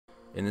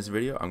In this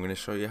video, I'm going to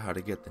show you how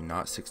to get the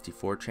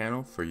NOT64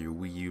 channel for your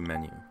Wii U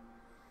menu.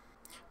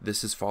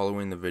 This is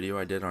following the video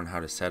I did on how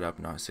to set up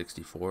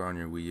NOT64 on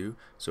your Wii U,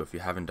 so if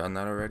you haven't done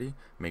that already,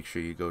 make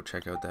sure you go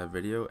check out that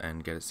video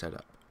and get it set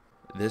up.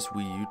 This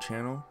Wii U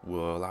channel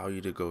will allow you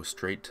to go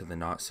straight to the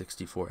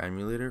NOT64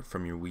 emulator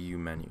from your Wii U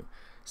menu,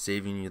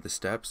 saving you the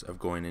steps of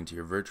going into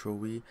your virtual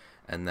Wii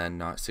and then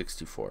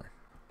NOT64.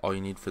 All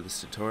you need for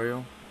this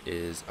tutorial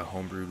is a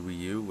homebrewed Wii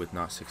U with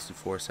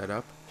NOT64 set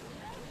up,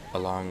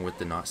 along with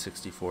the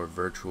NOT64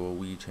 virtual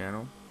Wii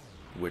channel,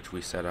 which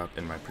we set up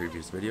in my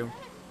previous video.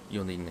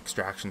 You'll need an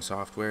extraction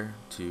software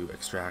to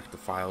extract the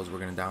files we're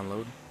going to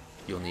download.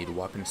 You'll need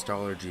WUP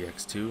installer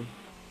GX2,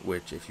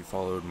 which if you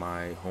followed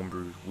my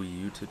homebrewed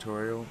Wii U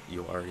tutorial,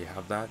 you'll already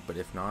have that, but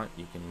if not,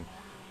 you can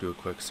do a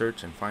quick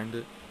search and find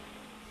it,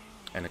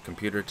 and a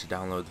computer to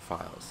download the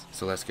files.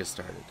 So let's get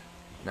started.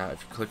 Now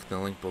if you click the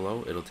link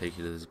below, it'll take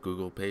you to this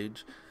Google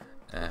page,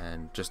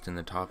 and just in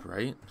the top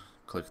right,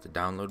 click the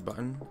download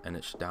button and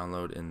it should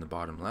download in the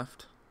bottom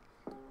left.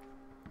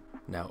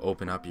 Now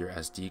open up your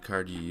SD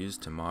card you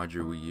used to mod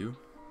your Wii U.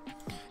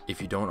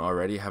 If you don't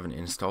already have an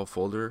install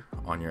folder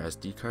on your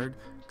SD card,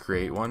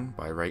 create one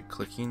by right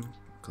clicking,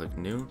 click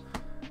new,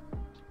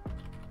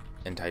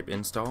 and type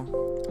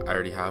install. I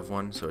already have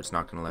one, so it's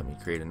not going to let me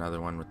create another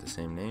one with the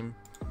same name.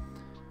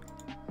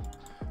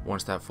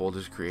 Once that folder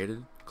is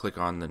created, click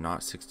on the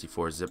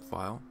NOT64 zip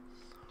file.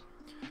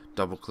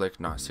 Double click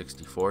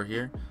NOT64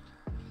 here.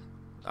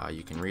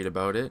 You can read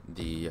about it.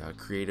 The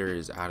creator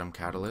is Adam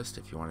Catalyst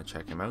if you want to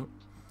check him out.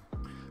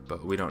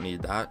 But we don't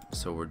need that,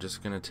 so we're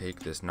just going to take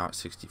this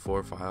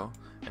NOT64 file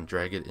and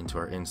drag it into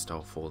our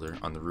install folder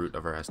on the root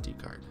of our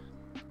SD card.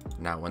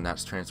 Now when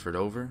that's transferred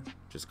over,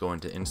 just go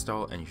into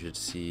install and you should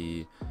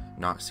see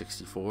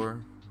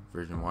NOT64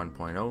 version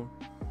 1.0.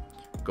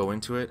 Go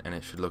into it and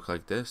it should look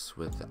like this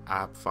with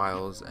app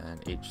files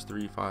and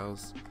H3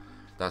 files.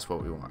 That's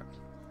what we want.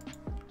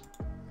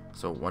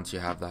 So once you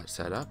have that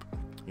set up,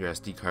 your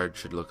SD card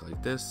should look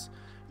like this.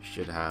 You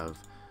should have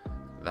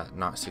that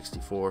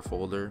NOT64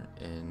 folder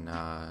in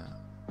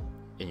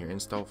your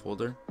install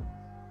folder,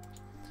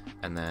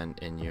 and then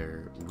in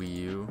your Wii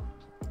U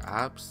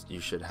apps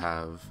you should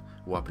have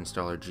WUP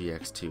installer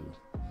GX2.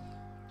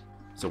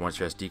 So once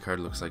your SD card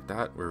looks like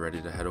that, we're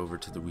ready to head over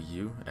to the Wii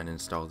U and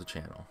install the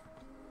channel.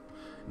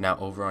 Now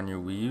over on your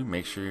Wii U,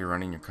 make sure you're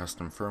running your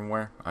custom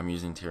firmware. I'm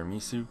using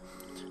Tiramisu,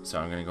 so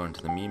I'm going to go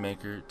into the Mi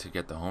Maker to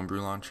get the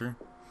homebrew launcher.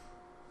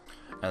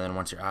 And then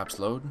once your apps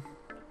load,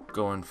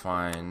 go and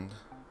find,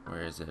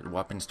 where is it,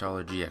 WUP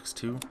installer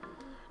GX2.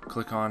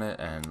 Click on it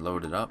and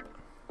load it up.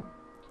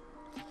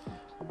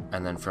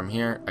 And then from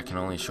here, I can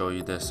only show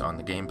you this on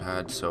the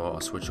gamepad, so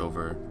I'll switch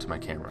over to my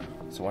camera.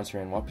 So once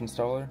you're in WUP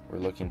installer, we're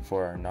looking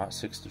for our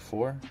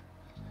NOT64.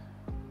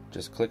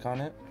 Just click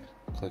on it,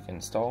 click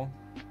install,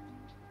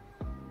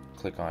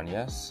 click on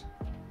yes,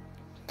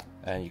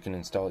 and you can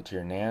install it to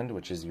your NAND,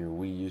 which is your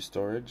Wii U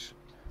storage,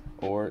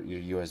 or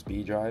your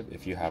USB drive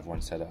if you have one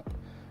set up.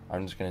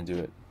 I'm just going to do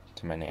it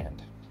to my NAND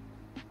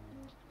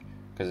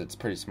because it's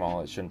pretty small.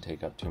 It shouldn't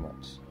take up too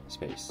much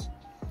space,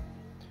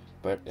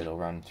 but it'll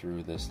run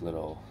through this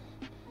little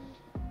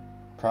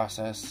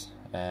process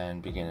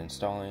and begin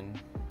installing.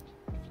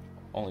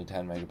 Only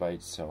 10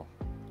 megabytes, so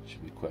it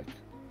should be quick.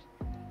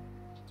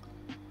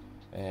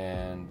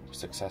 And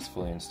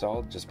successfully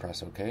installed. Just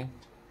press OK.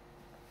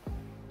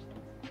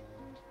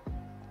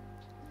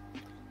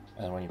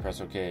 And when you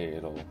press OK,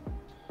 it'll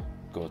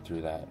go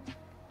through the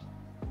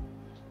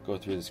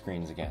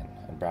screens again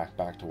and back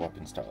to WUP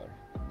installer.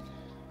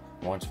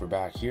 Once we're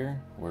back here,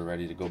 we're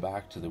ready to go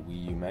back to the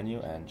Wii U menu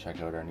and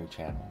check out our new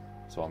channel.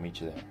 So I'll meet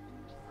you there.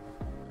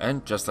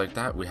 And just like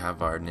that, we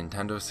have our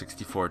Nintendo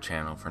 64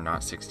 channel for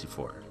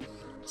NOT64.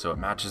 So it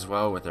matches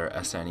well with our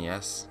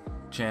SNES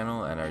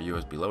channel and our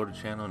USB loaded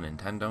channel,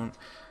 Nintendo.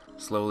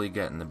 Slowly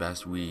getting the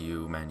best Wii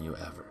U menu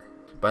ever.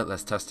 But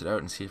let's test it out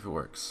and see if it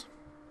works.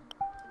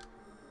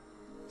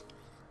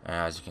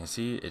 As you can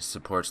see, it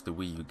supports the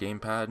Wii U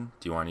gamepad.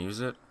 Do you want to use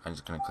it? I'm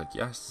just going to click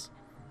yes.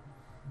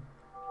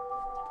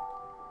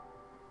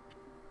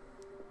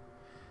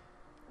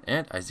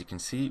 And as you can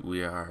see,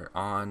 we are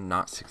on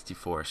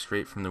NOT64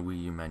 straight from the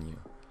Wii U menu.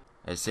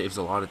 It saves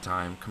a lot of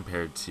time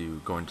compared to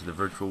going to the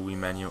virtual Wii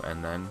menu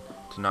and then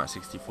to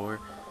NOT64,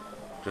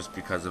 just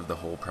because of the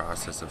whole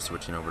process of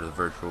switching over to the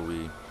virtual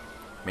Wii.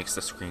 Makes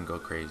the screen go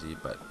crazy,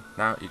 but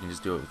now you can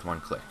just do it with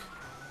one click.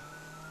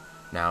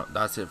 Now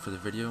that's it for the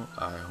video.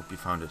 I hope you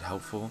found it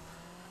helpful,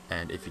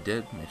 and if you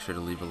did, make sure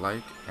to leave a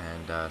like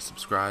and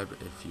subscribe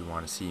if you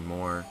want to see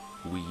more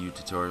Wii U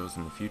tutorials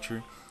in the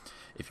future.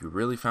 If you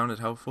really found it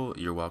helpful,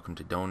 you're welcome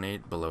to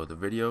donate below the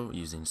video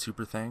using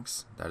Super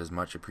Thanks. That is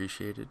much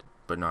appreciated,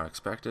 but not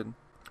expected.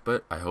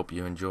 But I hope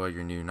you enjoy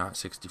your new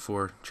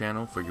NOT64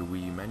 channel for your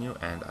Wii U menu,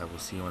 and I will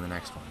see you on the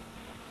next one.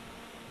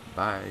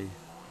 Bye!